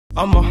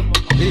It's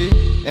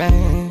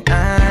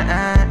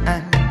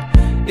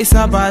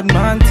a bad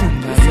man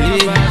thing.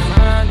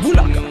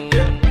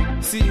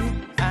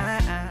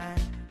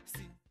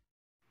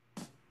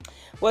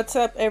 What's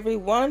up,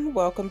 everyone?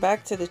 Welcome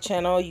back to the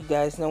channel. You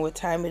guys know what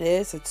time it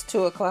is. It's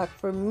 2 o'clock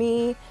for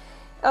me.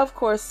 Of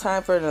course,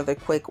 time for another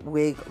quick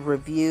wig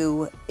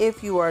review.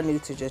 If you are new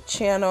to the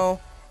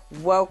channel,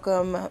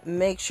 welcome.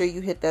 Make sure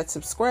you hit that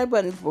subscribe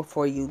button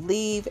before you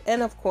leave,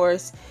 and of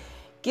course,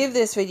 give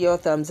this video a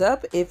thumbs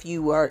up if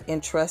you are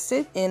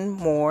interested in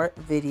more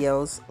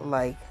videos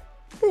like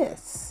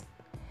this.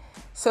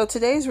 So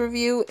today's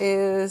review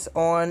is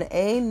on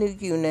a new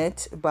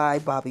unit by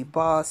Bobbi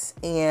Boss,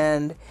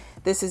 and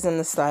this is in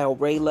the style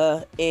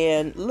RAYLA.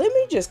 And let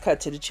me just cut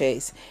to the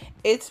chase.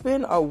 It's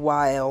been a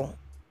while.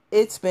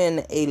 It's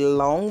been a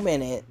long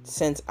minute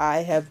since I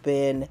have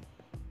been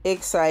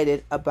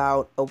excited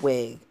about a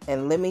wig.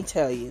 And let me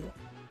tell you,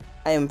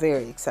 I am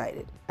very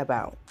excited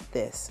about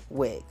this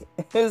wig.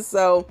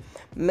 So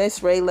Miss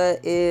RAYLA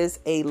is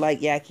a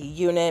light yaki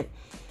unit.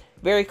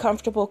 Very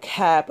comfortable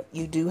cap.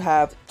 You do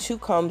have 2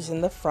 combs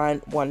in the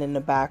front, 1 in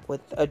the back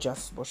with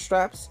adjustable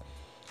straps.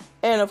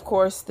 And of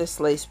course, this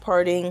lace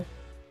parting.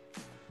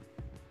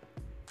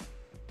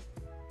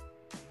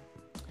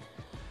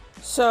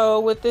 So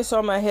with this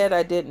on my head,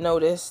 I did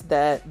notice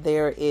that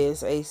there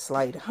is a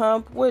slight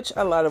hump, which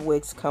a lot of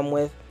wigs come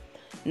with.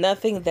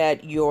 Nothing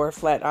that your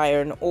flat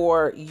iron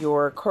or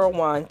your curl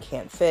wand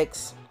can't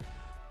fix.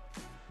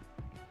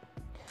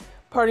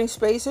 Parting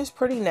space is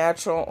pretty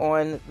natural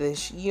on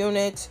this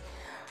unit.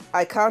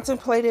 I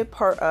contemplated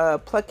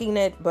plucking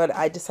it, but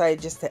I decided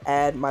just to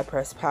add my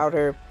pressed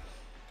powder.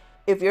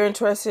 If you're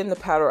interested in the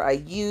powder I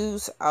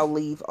use, I'll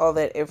leave all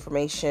that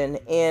information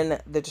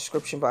in the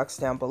description box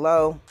down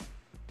below.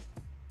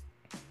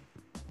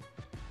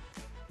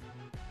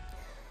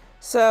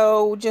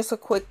 So just a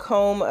quick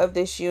comb of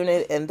this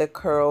unit and the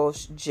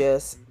curls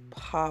just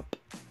pop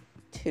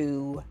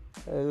to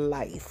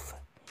life.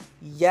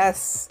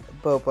 Yes,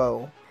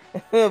 Bobo.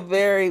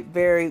 Very,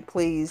 very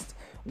pleased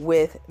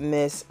with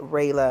Miss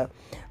RAYLA.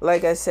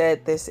 Like I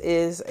said, this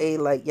is a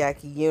light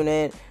yaki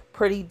unit.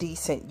 Pretty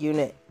decent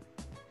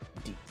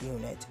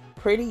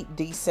pretty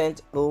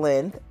decent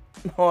length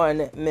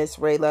on Miss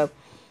RAYLA.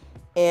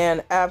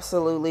 And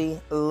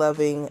absolutely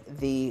loving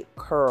the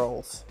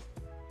curls.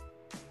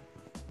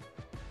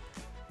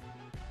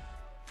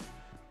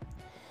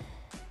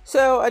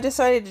 So I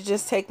decided to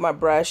just take my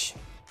brush,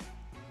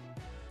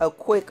 a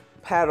quick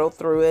paddle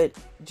through it,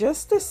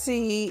 just to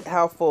see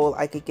how full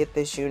I could get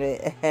this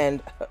unit.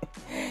 And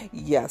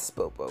yes,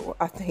 Bobo,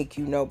 I think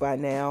you know by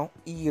now,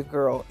 your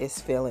girl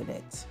is feeling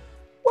it.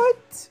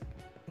 What?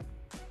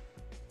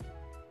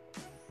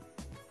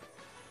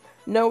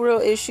 No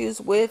real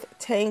issues with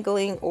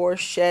tangling or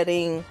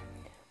shedding,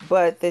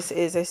 but this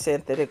is a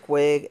synthetic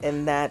wig,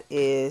 and that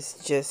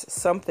is just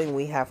something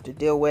we have to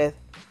deal with.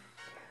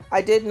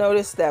 I did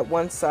notice that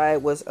one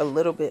side was a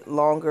little bit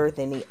longer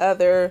than the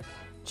other.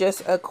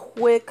 Just a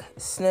quick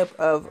snip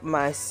of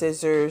my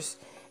scissors,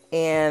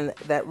 and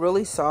that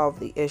really solved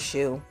the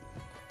issue.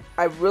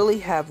 I really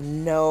have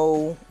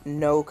no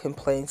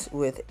complaints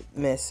with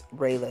Miss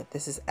RAYLA.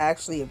 This is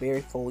actually a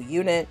very full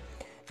unit.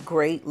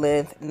 Great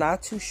length,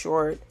 not too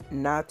short,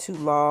 not too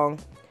long.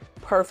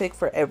 Perfect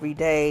for every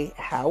day.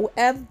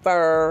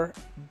 However,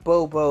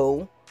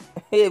 Bobo,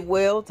 it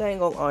will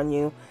tangle on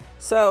you.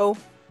 So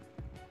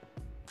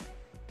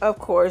of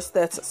course,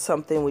 that's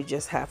something we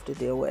just have to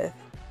deal with.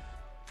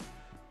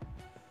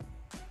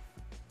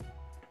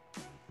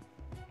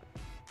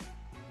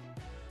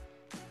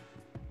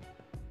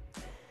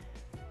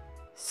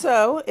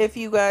 So if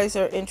you guys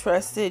are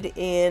interested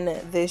in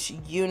this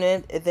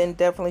unit, then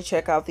definitely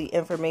check out the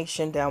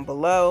information down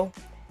below.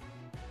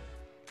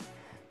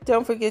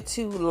 Don't forget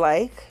to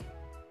like,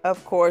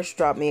 of course,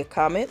 drop me a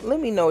comment. Let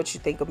me know what you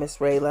think of Miss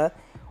RAYLA.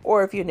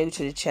 Or if you're new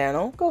to the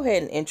channel, go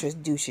ahead and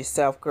introduce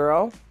yourself,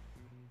 girl.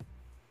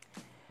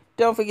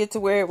 Don't forget to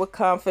wear it with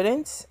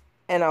confidence,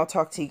 and I'll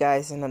talk to you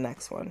guys in the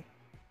next one.